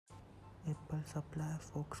Apple supplier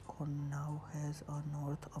Foxconn now has a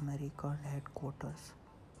North American headquarters.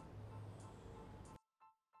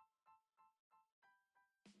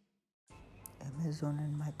 Amazon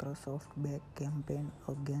and Microsoft back campaign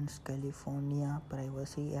against California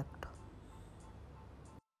Privacy Act.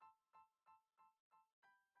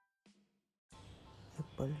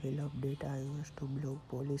 Apple will update iOS to block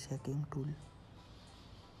police hacking tool.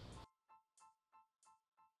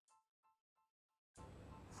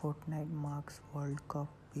 Fortnite marks World Cup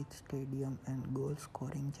with stadium and goal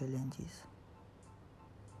scoring challenges.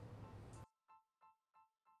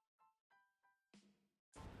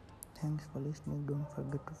 Thanks for listening. Don't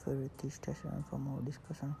forget to favorite this station and for more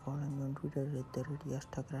discussion follow me on Twitter at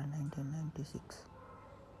 @Yastagram1996.